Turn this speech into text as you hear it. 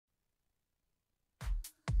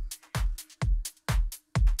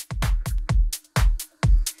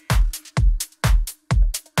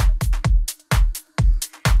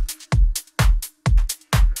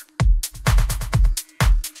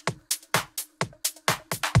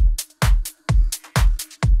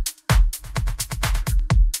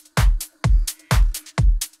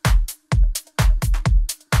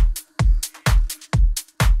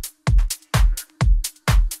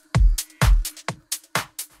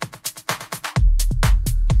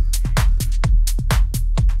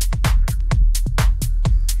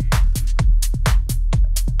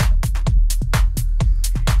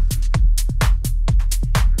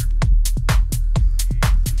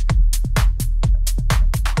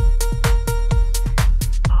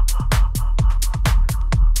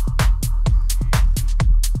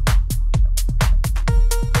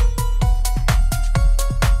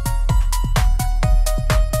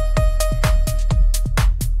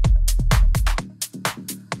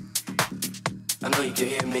know you can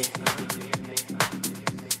hear me.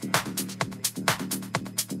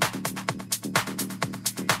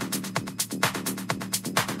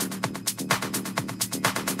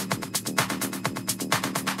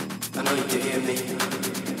 I know you can hear me.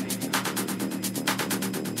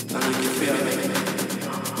 I know you can feel me.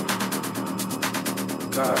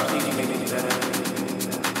 God, please make me better.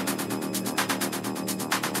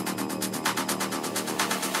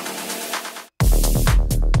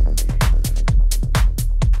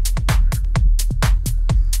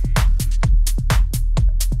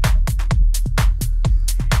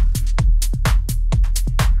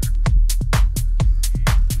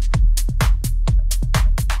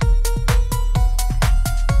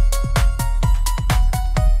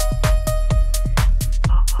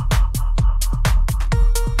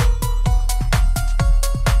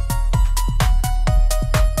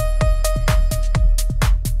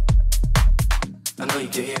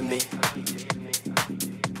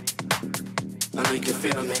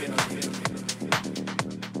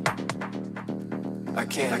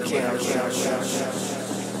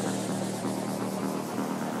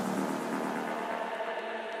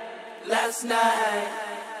 Last night,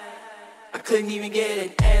 I couldn't even get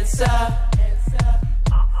an answer.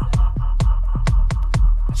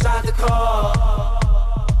 Tried to call,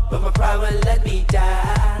 but my pride wouldn't let me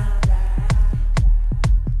die.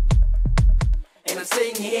 And I'm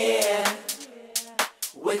sitting here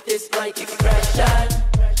with this blank expression.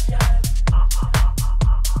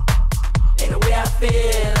 And the way I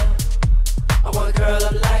feel, I wanna curl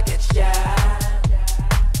up like a child.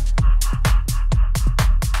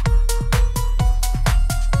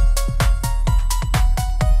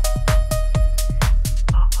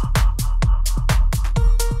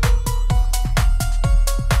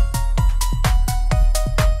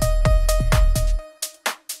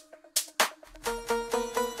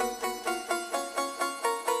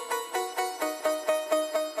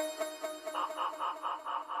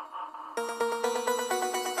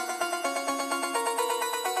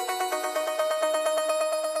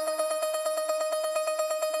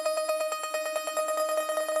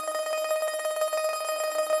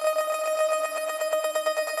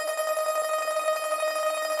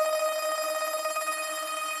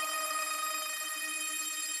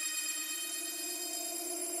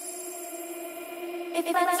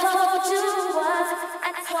 If I told you once,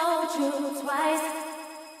 I told you twice.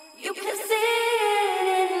 You can see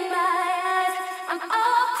it in my eyes. I'm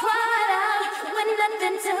all cried out with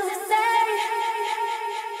nothing to say.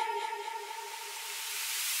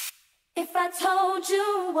 If I told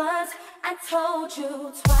you once, I told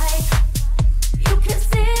you twice. You can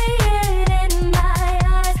see it in my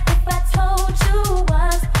eyes. If I told you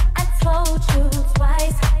once, I told you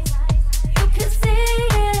twice. You can see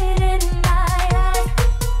it in my eyes.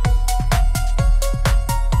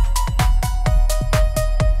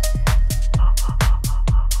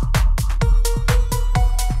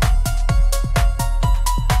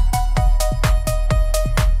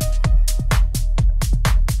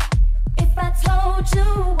 If I told you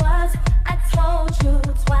once, I told you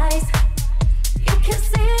twice. You can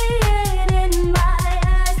see it in my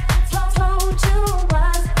eyes. Told you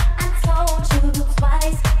once, I told you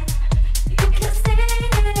twice. You can see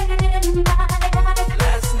it in my eyes.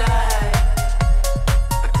 Last night,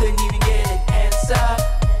 I couldn't even get an answer.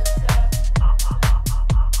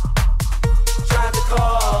 Tried to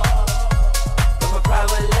call, but my pride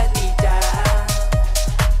wouldn't let me die.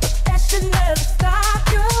 That should never stop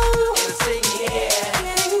you. And I'm sitting here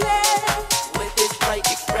with this blank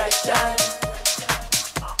expression.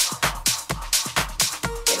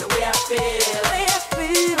 And the way I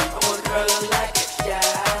feel, I wanna curl up like a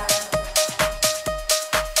child.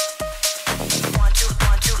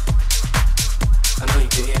 I know you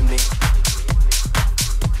can hear me.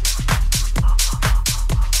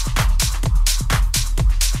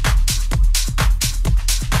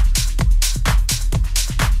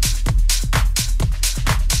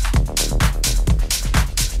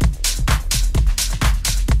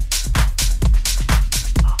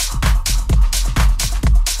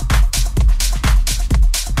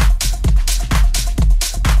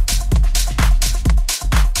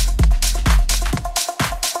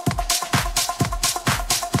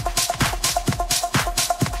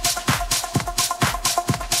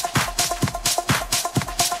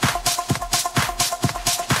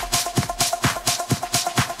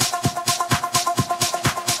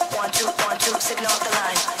 Signal the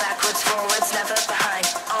line, backwards, forwards, never behind.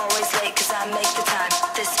 Always late 'cause I make the time.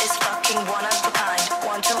 This is fucking one of a kind.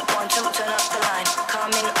 1, 2, 1, 2, turn up the line.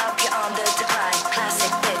 Coming up, you're on the decline.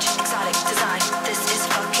 Classic bitch, exotic design. This is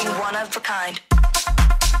fucking one of a kind.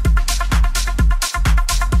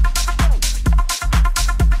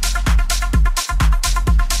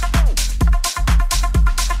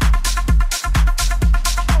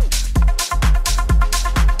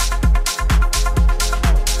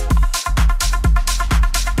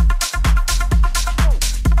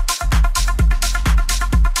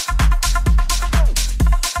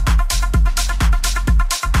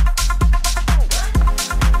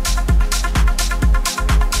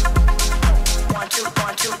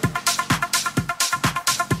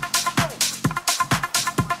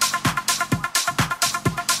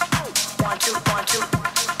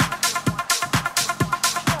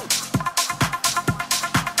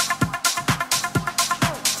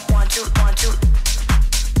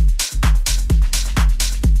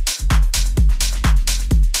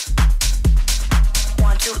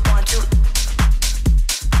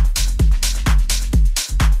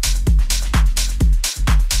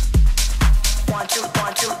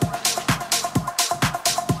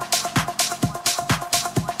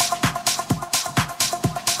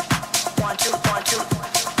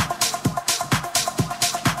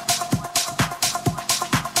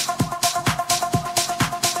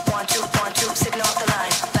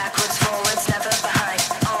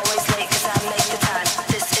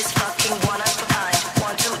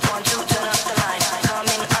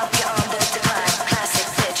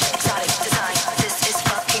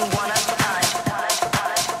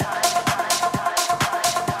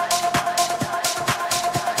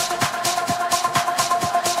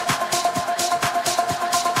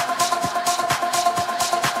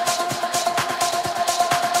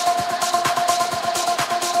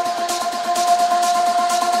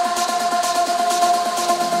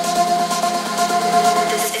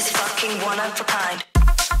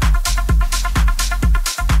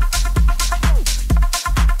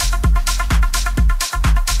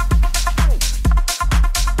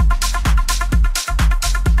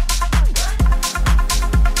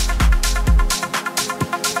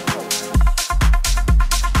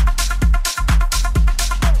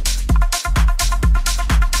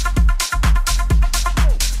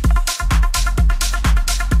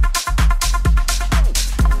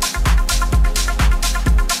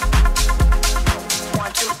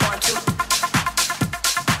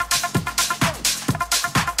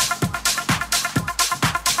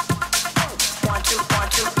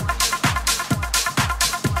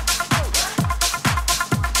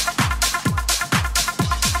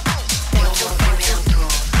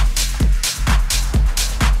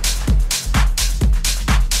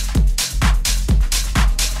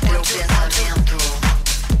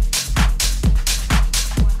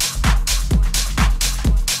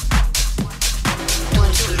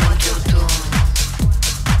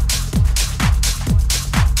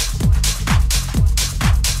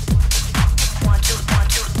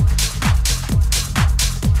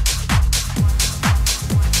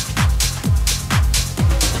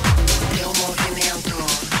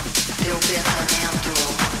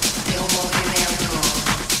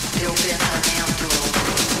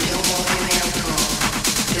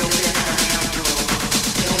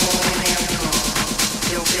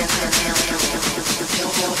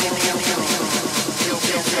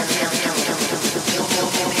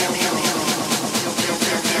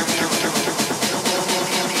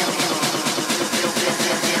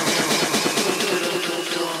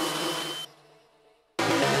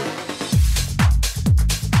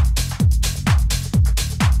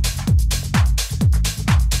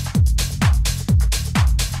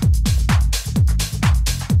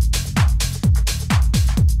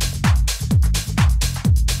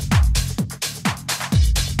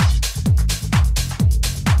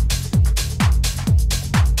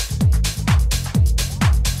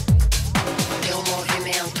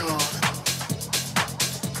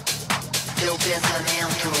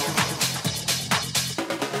 pensamento.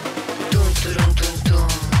 Tum, turum, tum,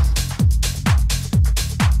 tum.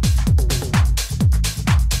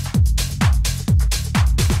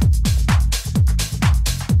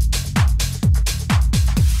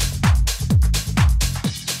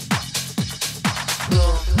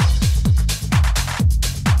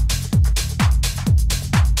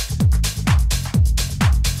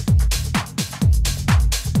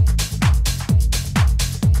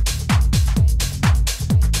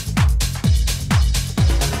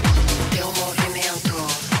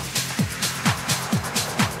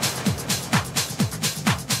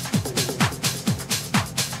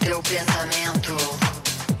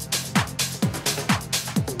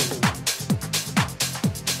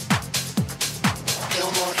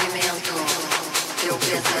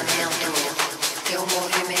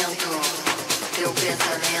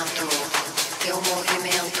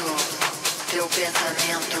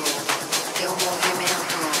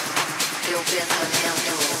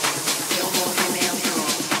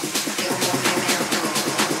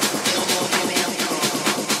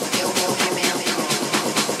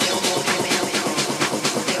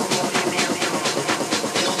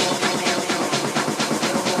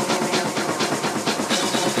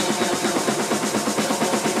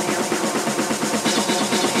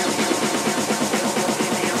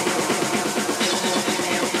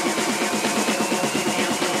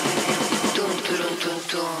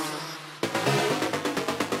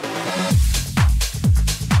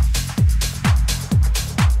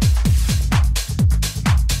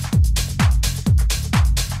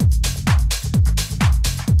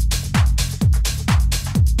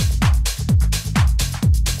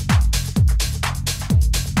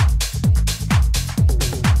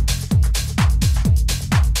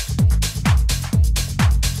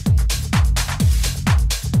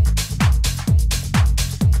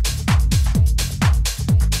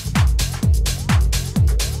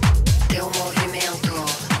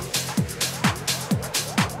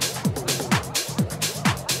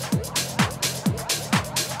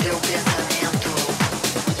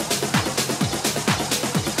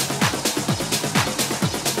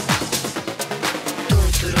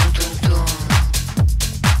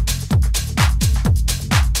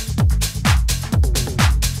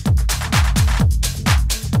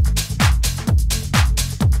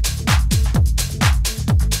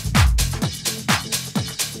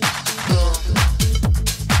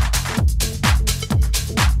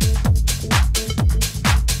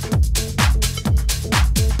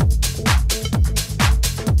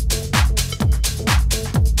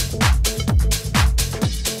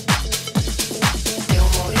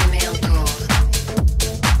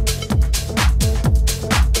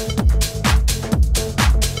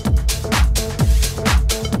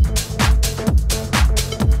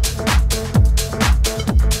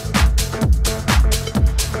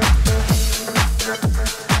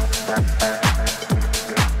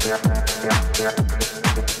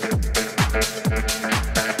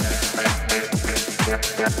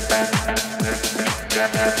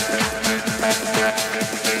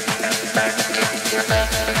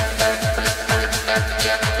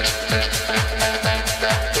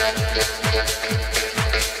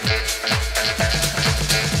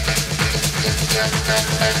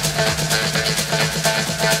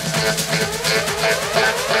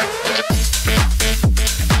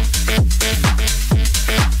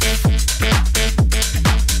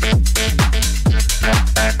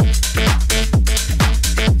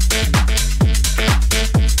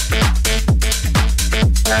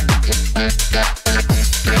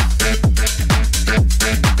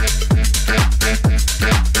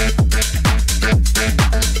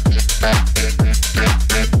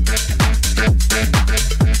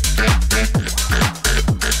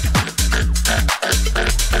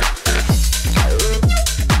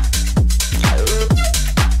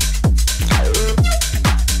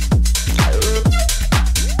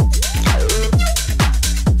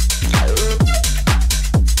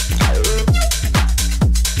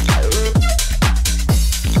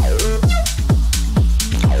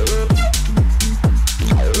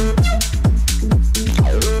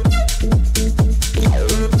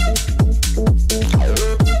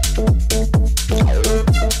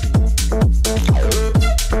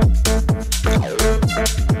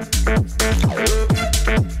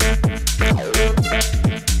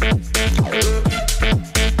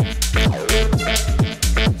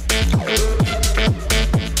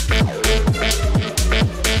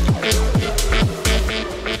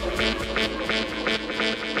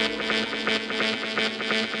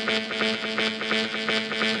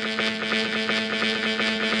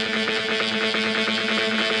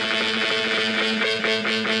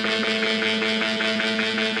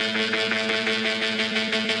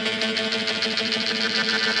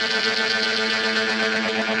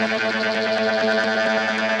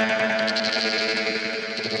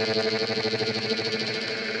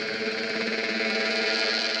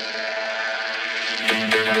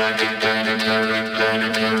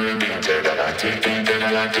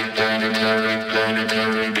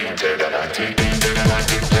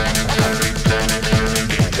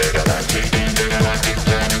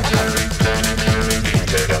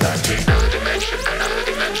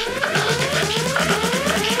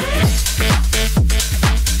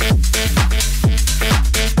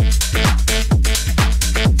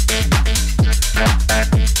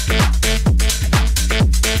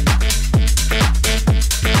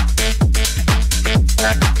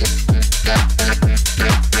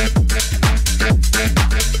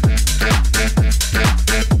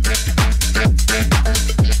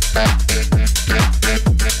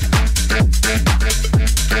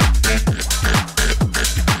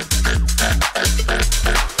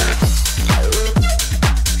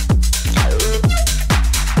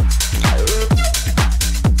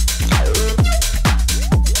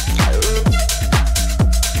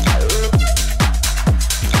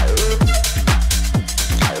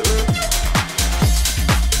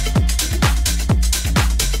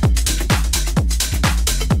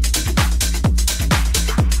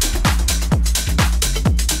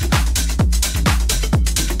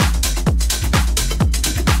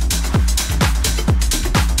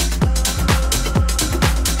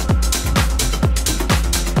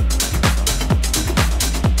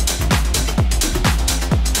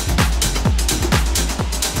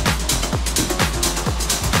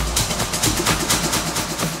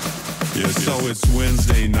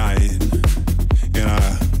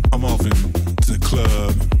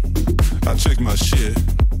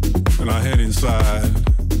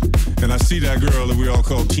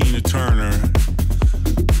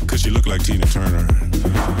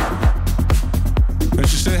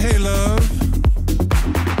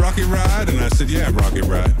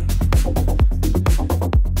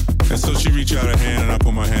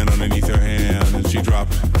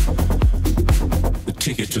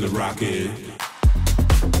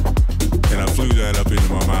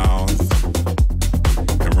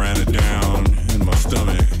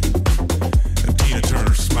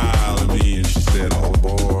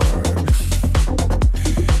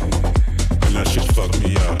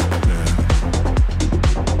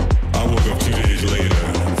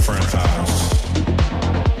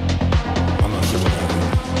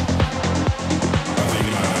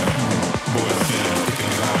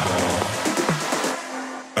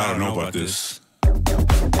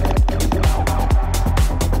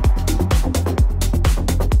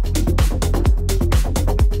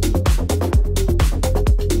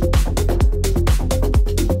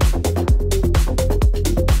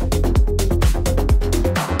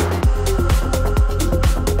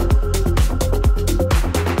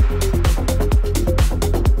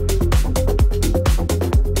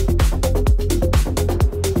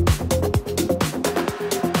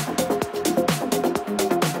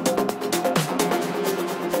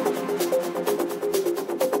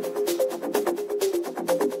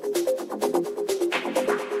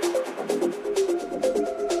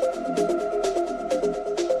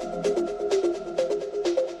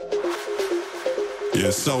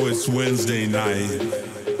 So it's Wednesday night,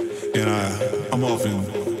 and I'm off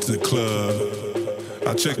into the club.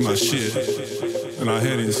 I check my shit, and I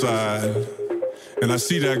head inside, and I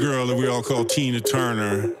see that girl that we all call Tina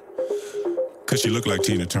Turner, because she looked like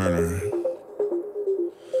Tina Turner.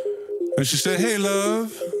 And she said, "Hey,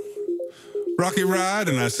 love, rocket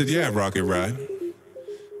ride?" And I said, "Yeah, rocket ride."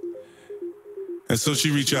 And so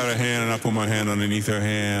she reached out her hand, and I put my hand underneath her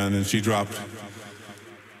hand, and she dropped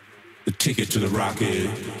the ticket to the rocket,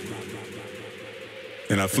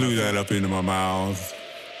 and I flew that up into my mouth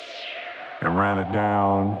and ran it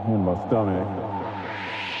down in my stomach.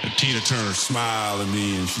 And Tina Turner smiled at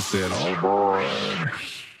me and she said, "Oh boy."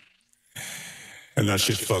 And that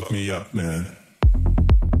shit fucked me up, man.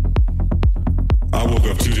 I woke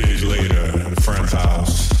up 2 days later at a friend's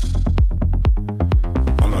house.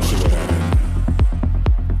 I'm not sure what happened.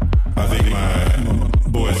 I think my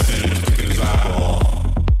boy Finn was picking his eyeball.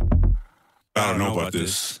 I don't know about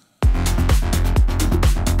this.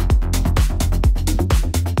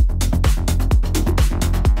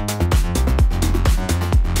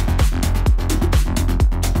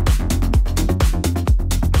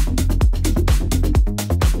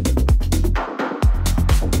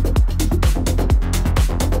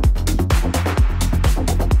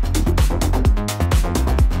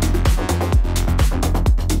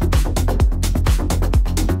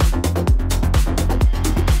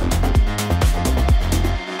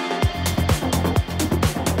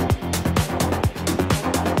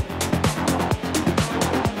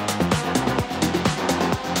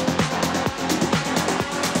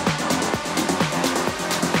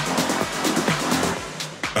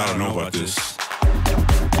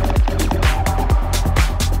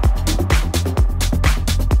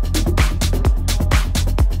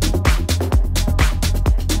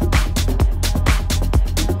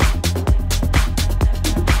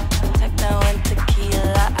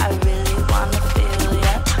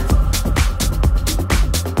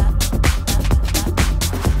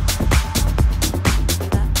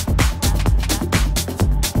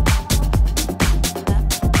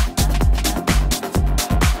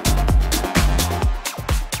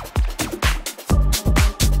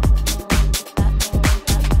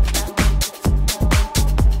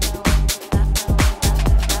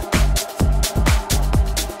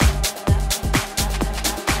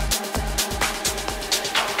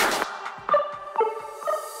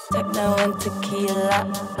 techno and tequila,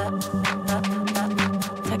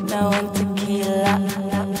 techno and tequila,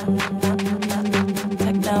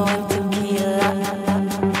 techno and tequila,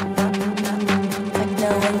 techno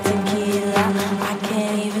and tequila. I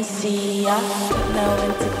can't even see ya. Techno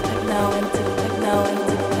and techno and techno and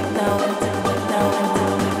techno and techno and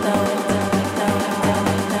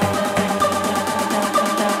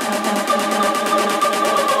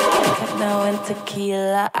techno and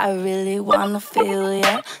tequila. I really wanna feel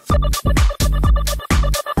ya.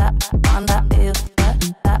 Wanna feel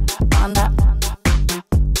ya. Wanna.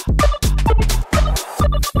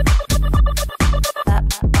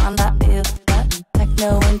 Wanna feel ya. Techno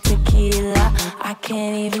and tequila. I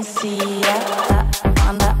can't even see ya.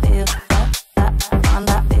 Wanna feel ya.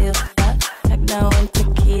 Wanna feel ya. Techno and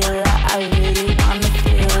tequila. I really wanna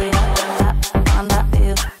feel ya. Wanna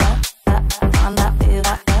feel ya. Wanna feel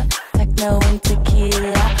ya. Techno and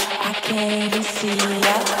tequila. I can't even see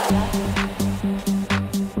ya.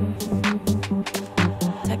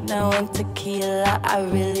 Techno and tequila. I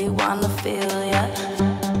really wanna feel ya.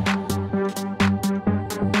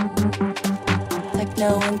 Techno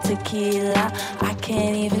and tequila. I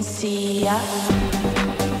can't even see ya.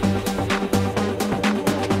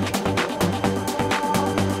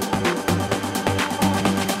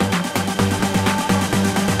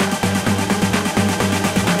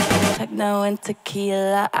 Techno and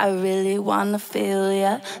tequila. I really wanna feel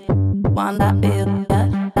ya. Wanna feel ya.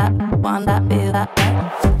 Wanna feel ya.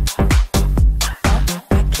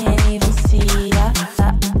 I can't even see ya.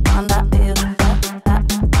 Wanna feel ya.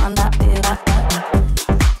 Wanna feel ya.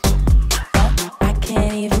 I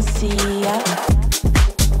can't even see ya.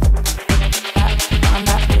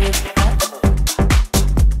 Wanna feel ya.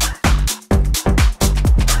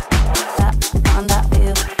 Wanna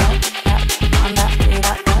feel ya. Wanna feel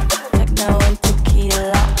ya. Techno and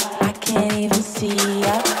tequila. I can't even see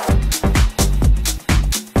ya.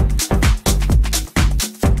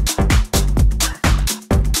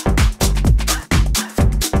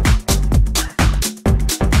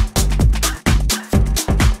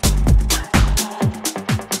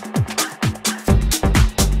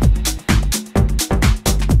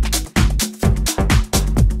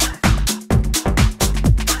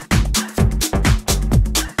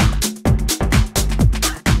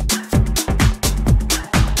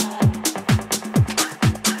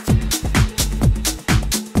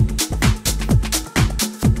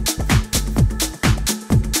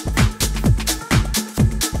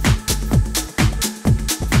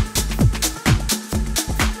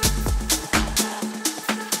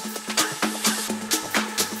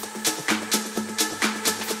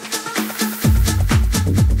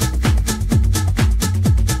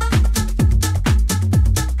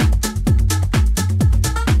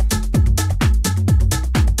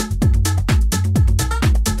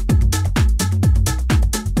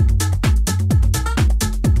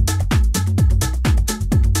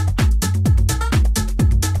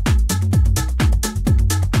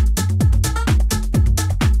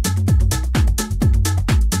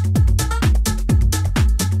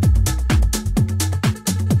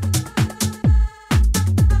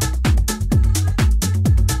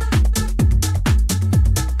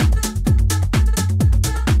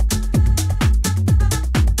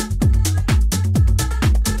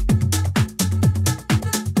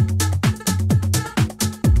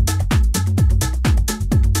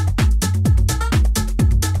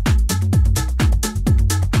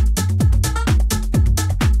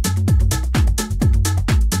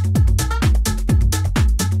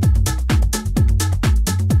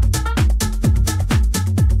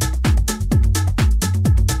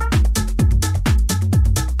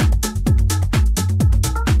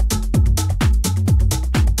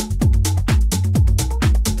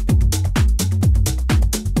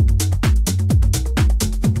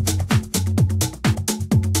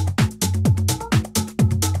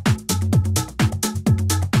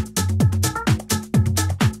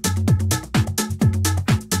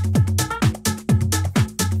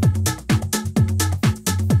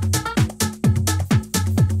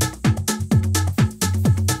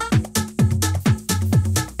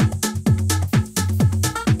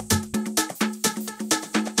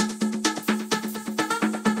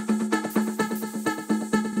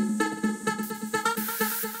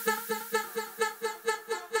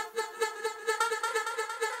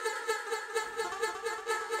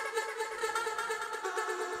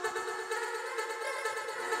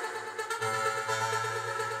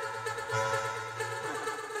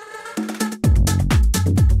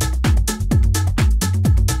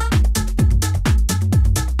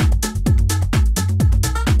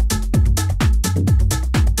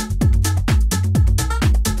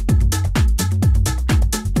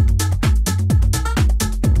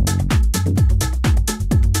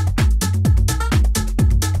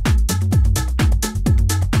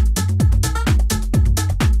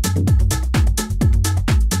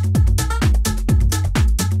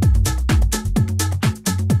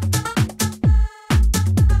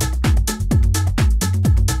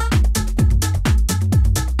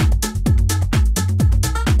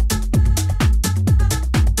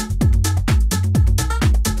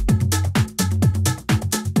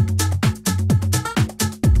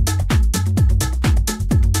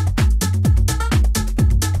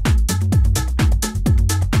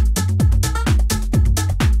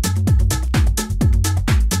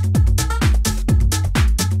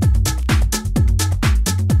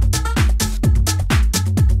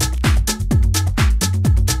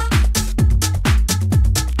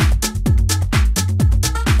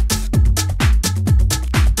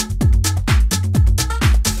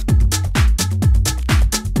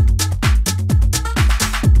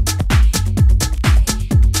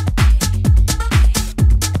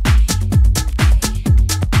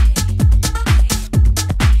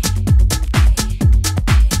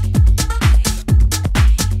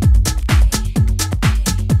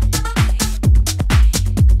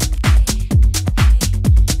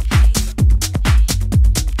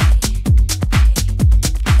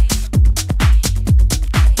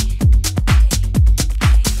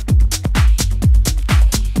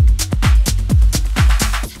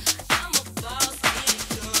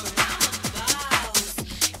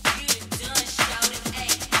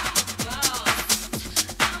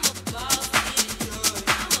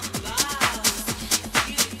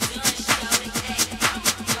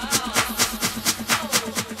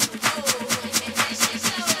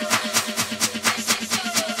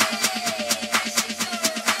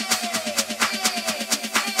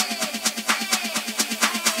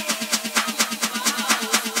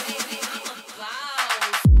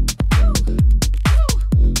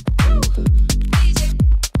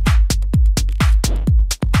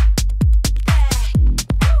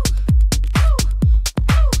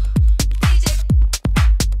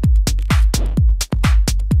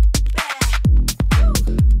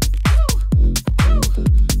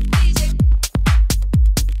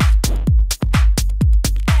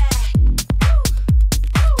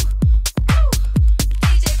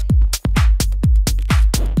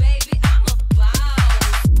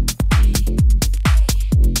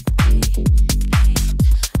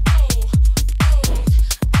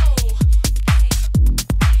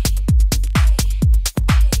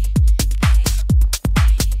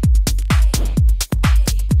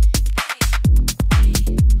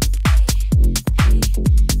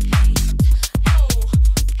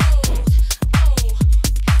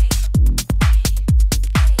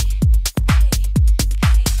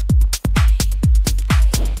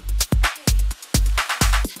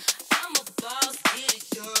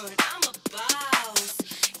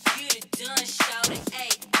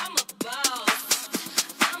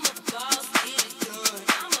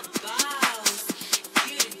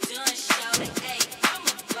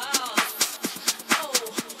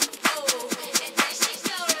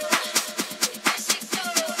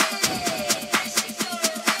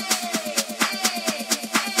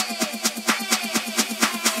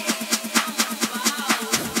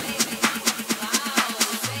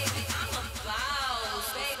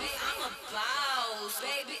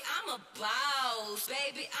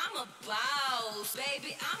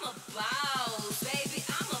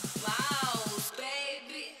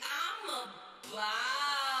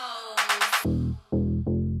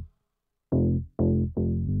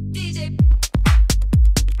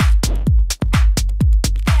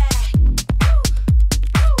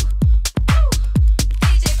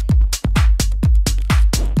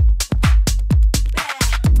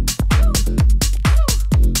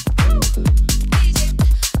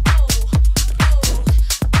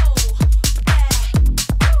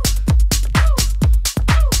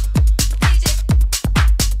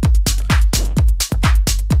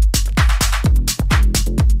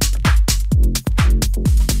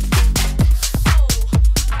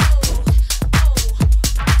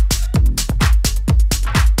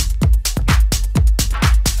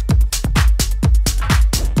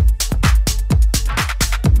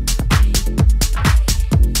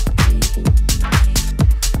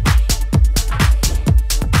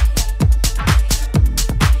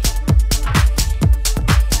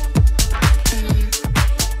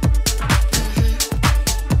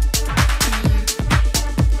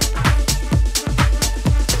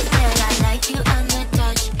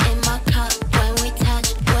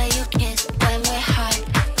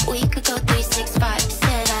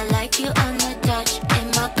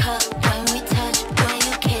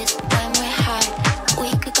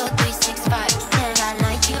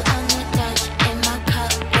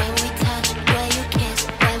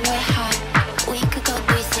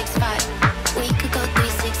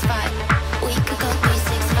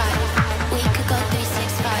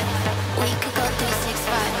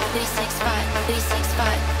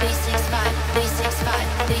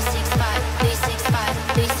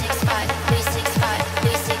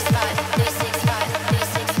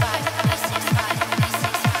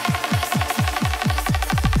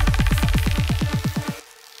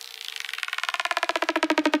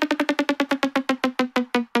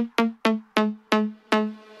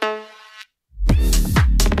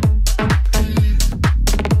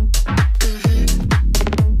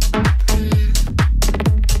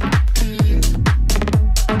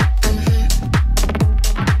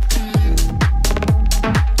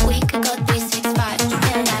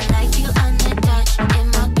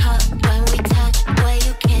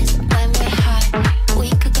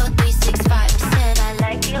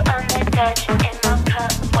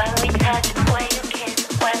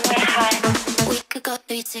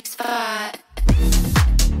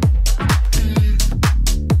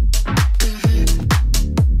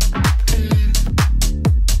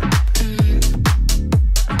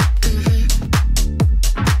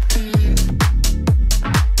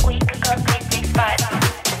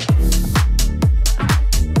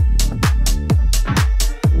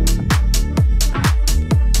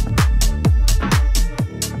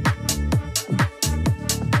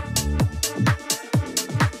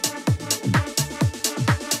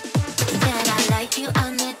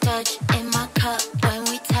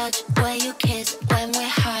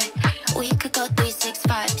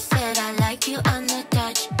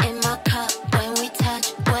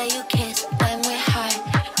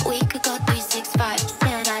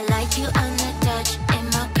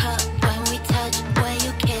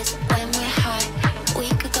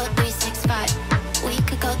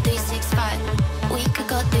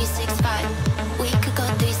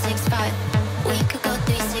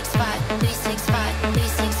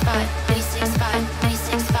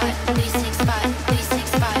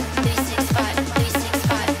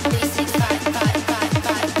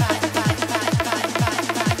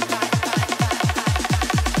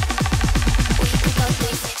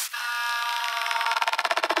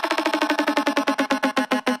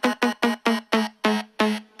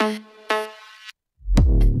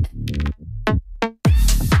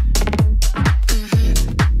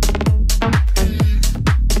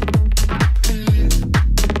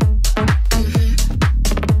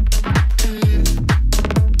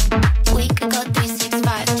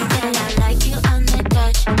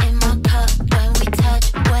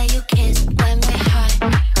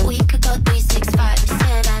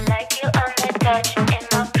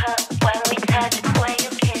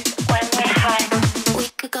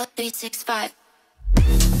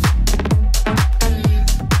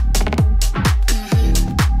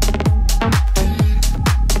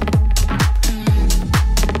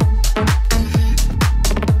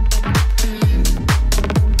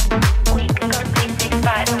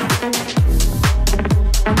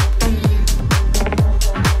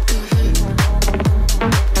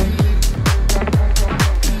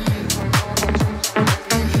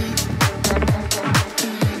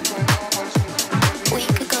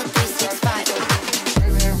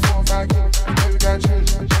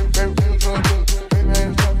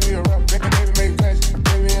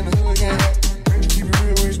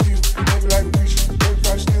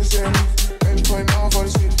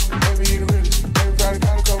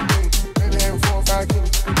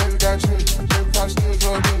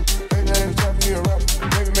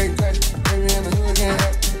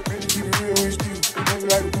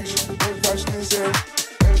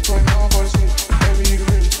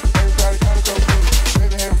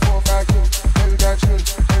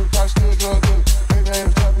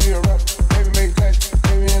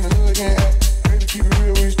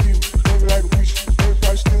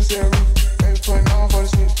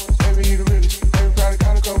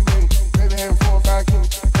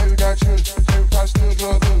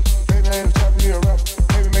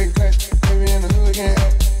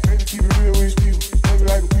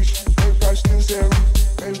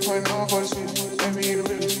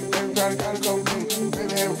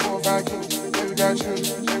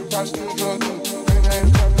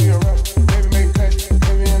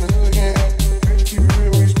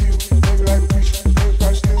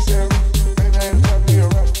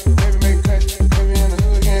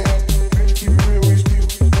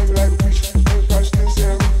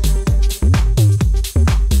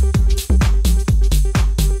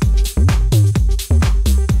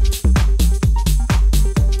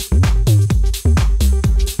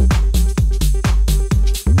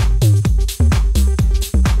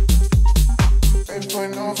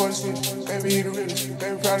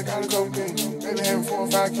 4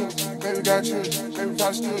 or 5 kilos. Baby got children, baby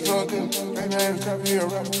probably still drug dealer. Baby I ain't trying to be a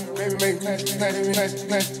rapper. Baby make nasty, nasty, nasty,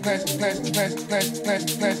 nasty, nasty, nasty, nasty, nasty,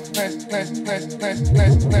 nasty, nasty, nasty, nasty, nasty,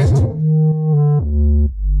 nasty, nasty.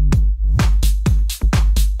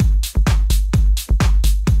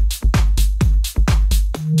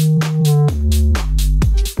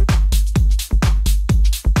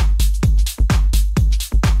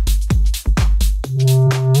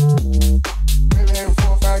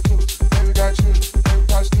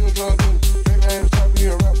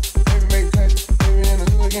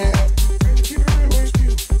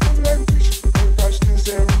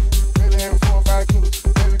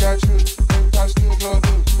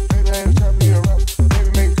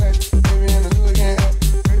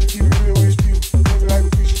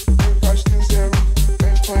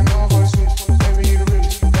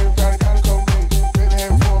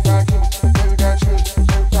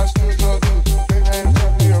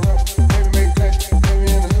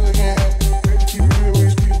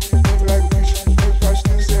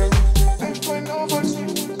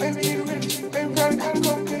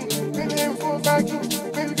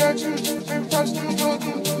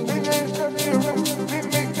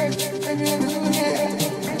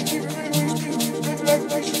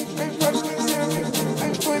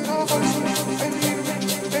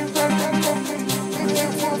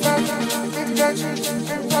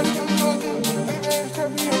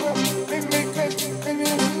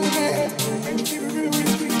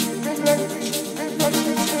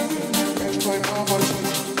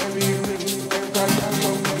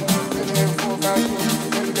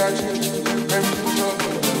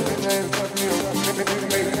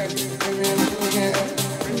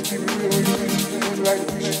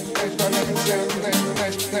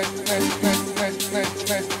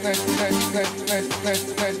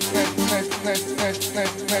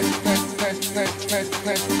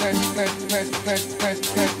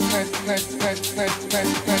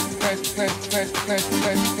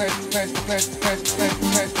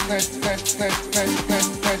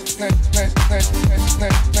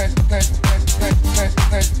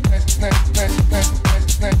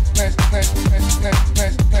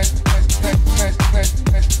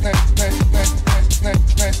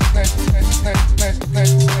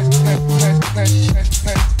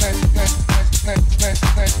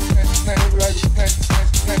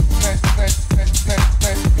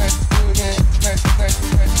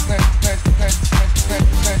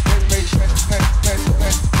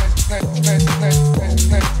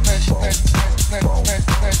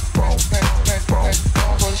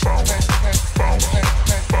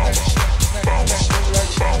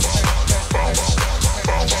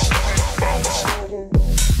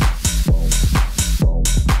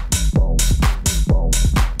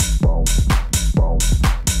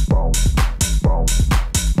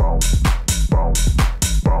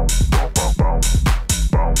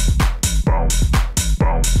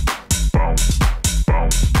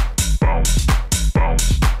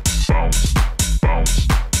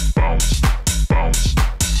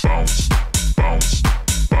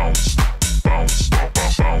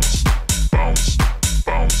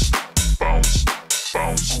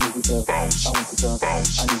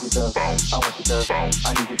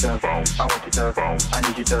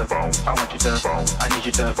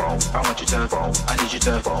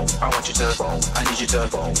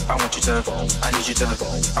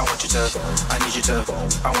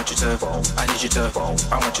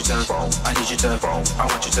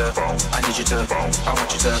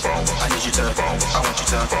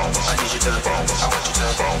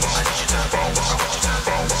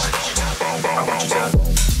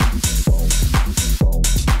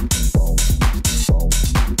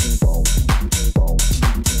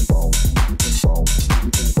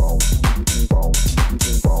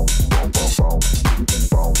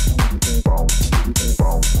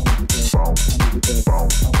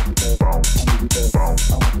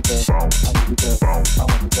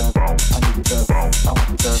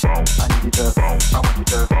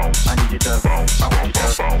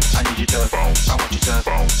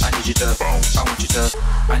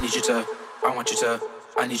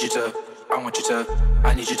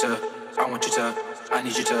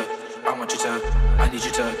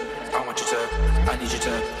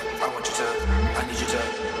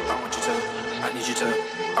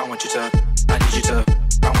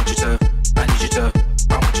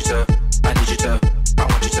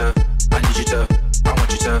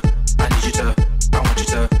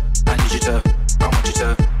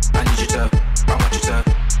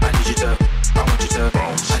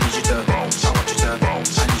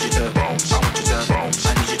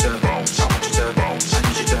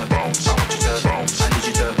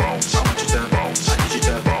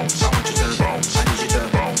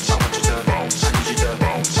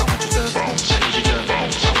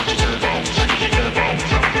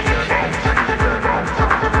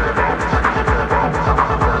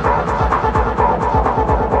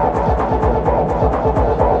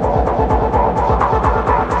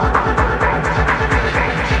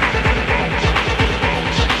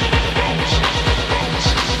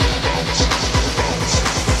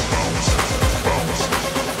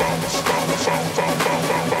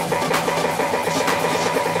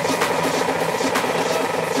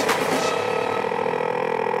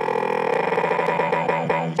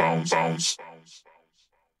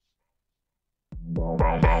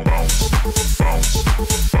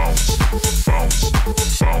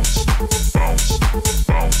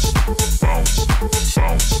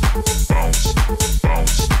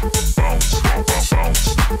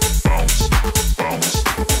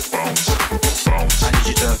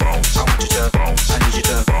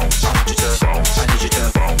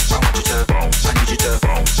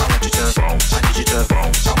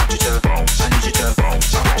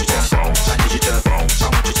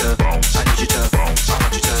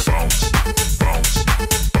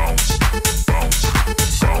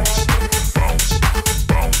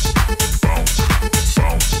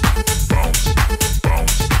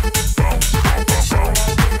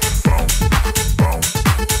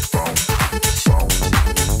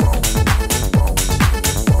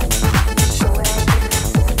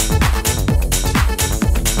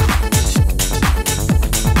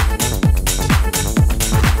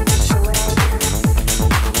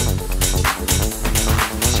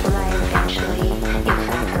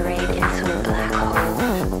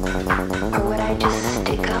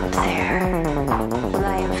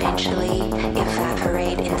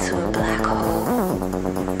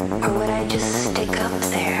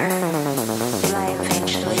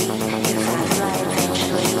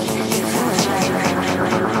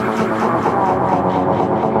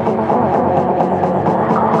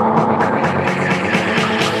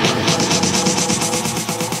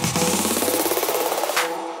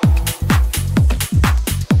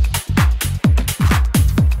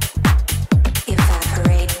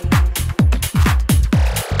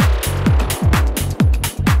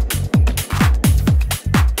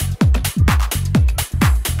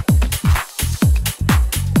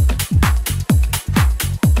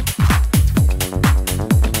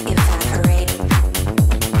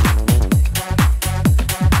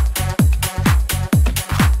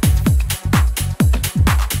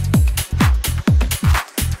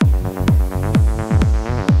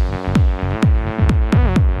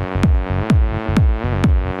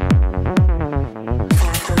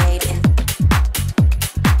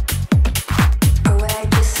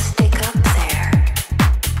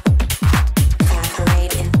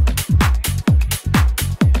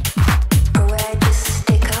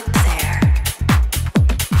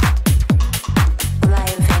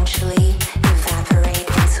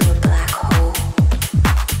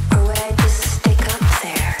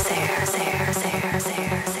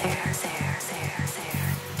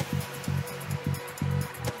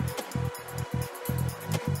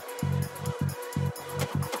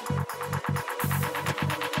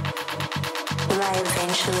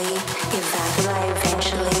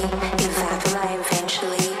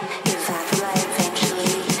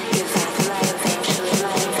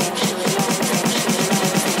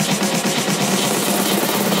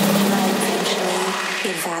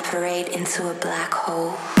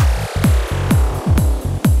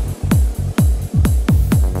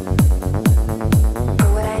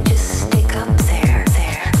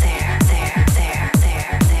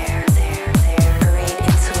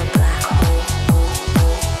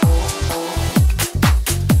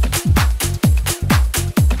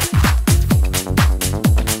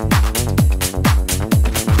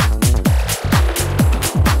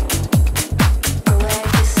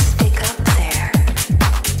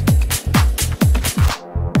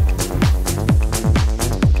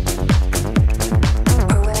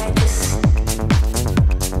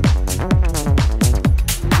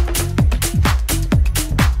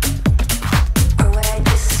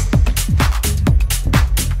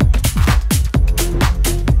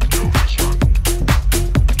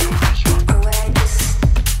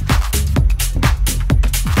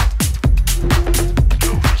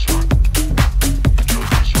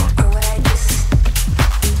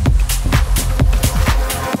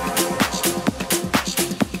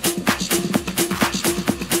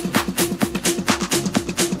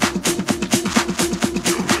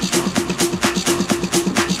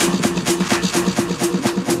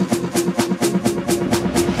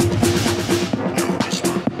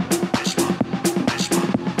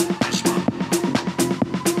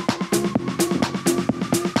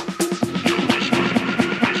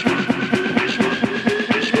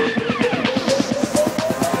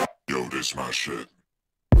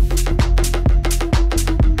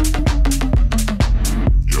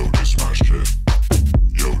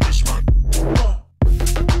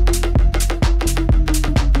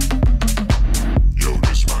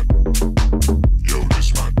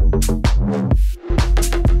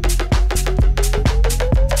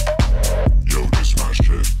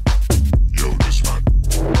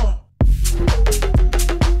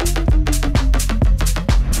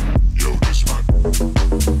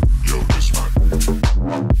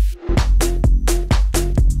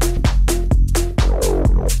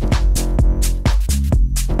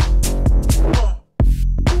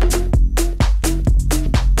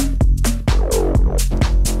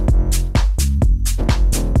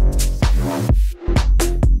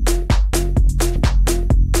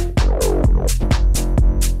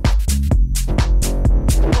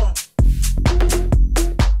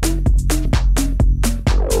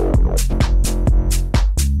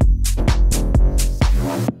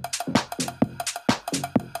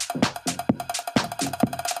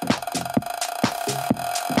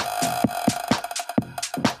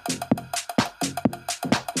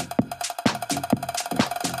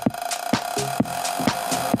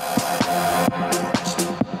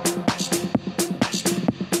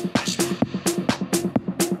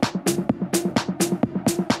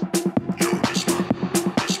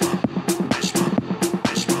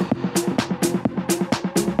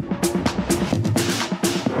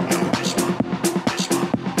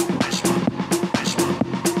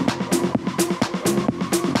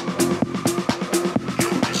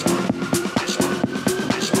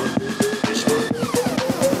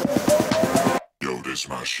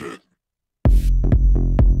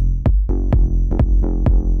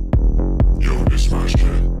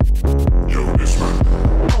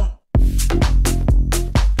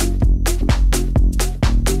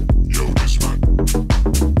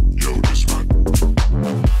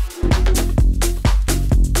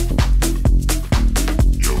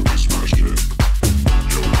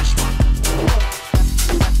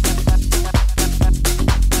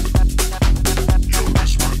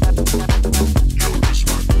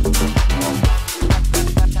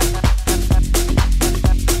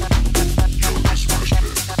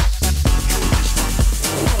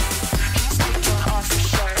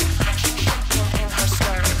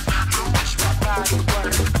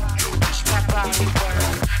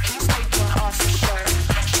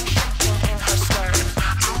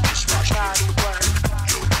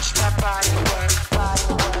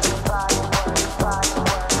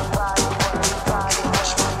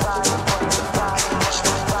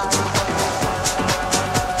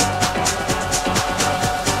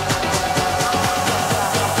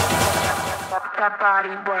 that body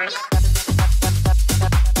work.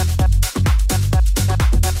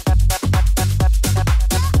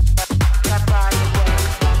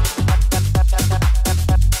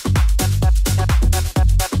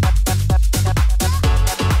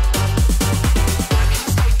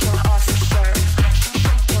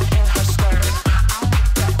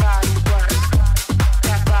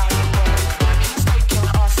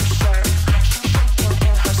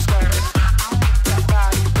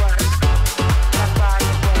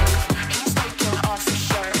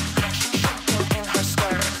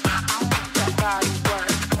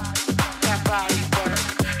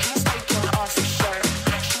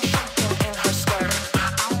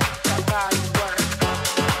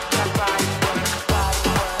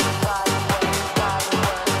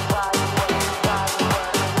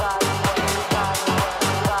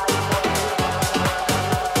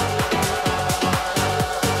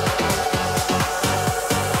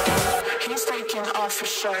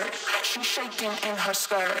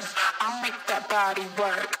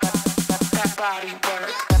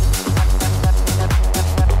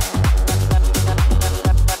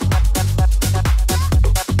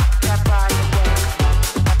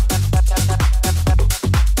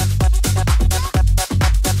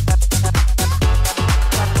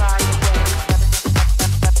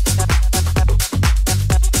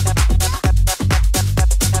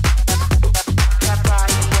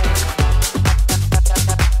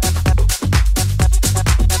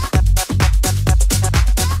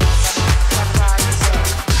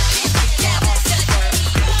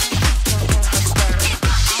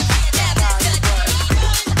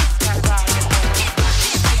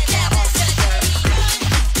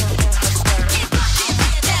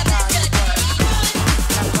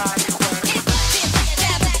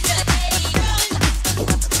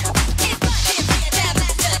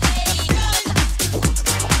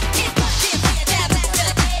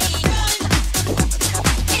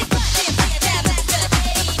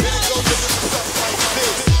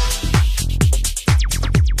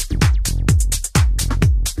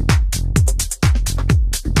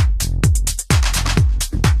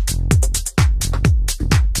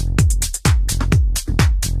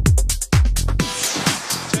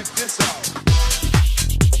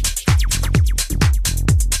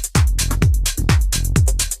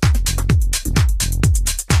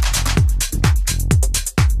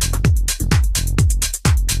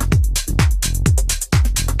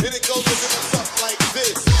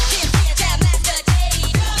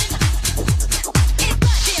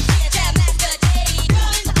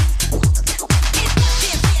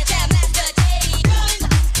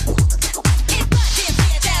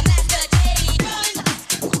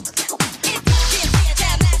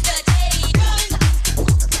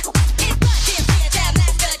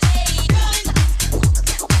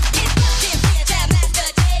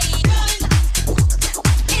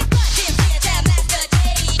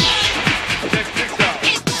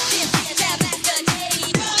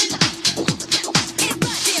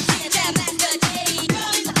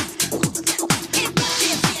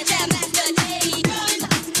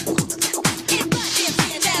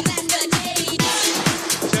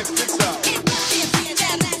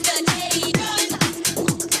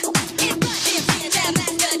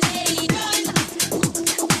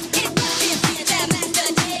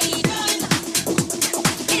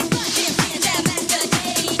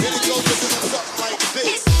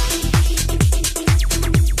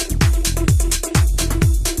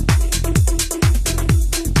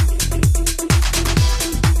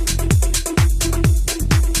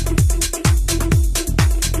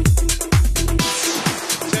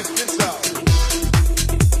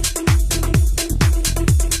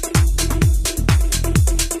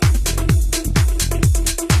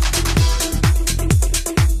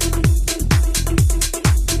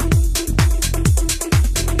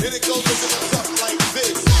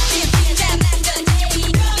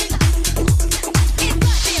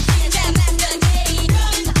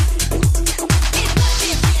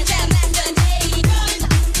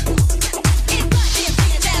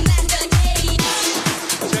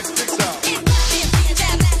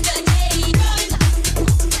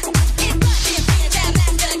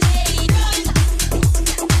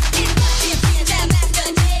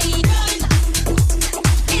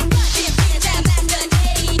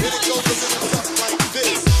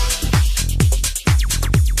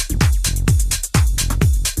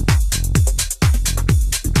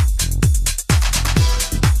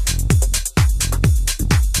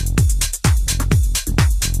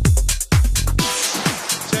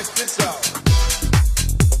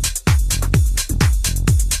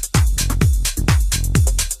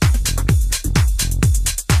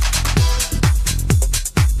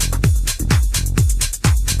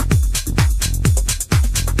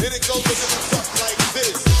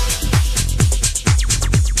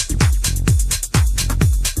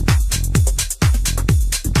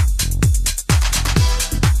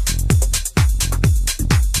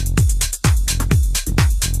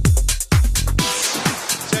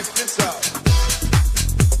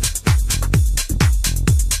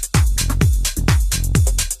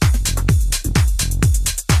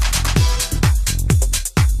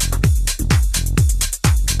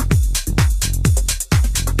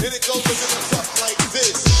 And it goes a little stuff like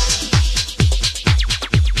this.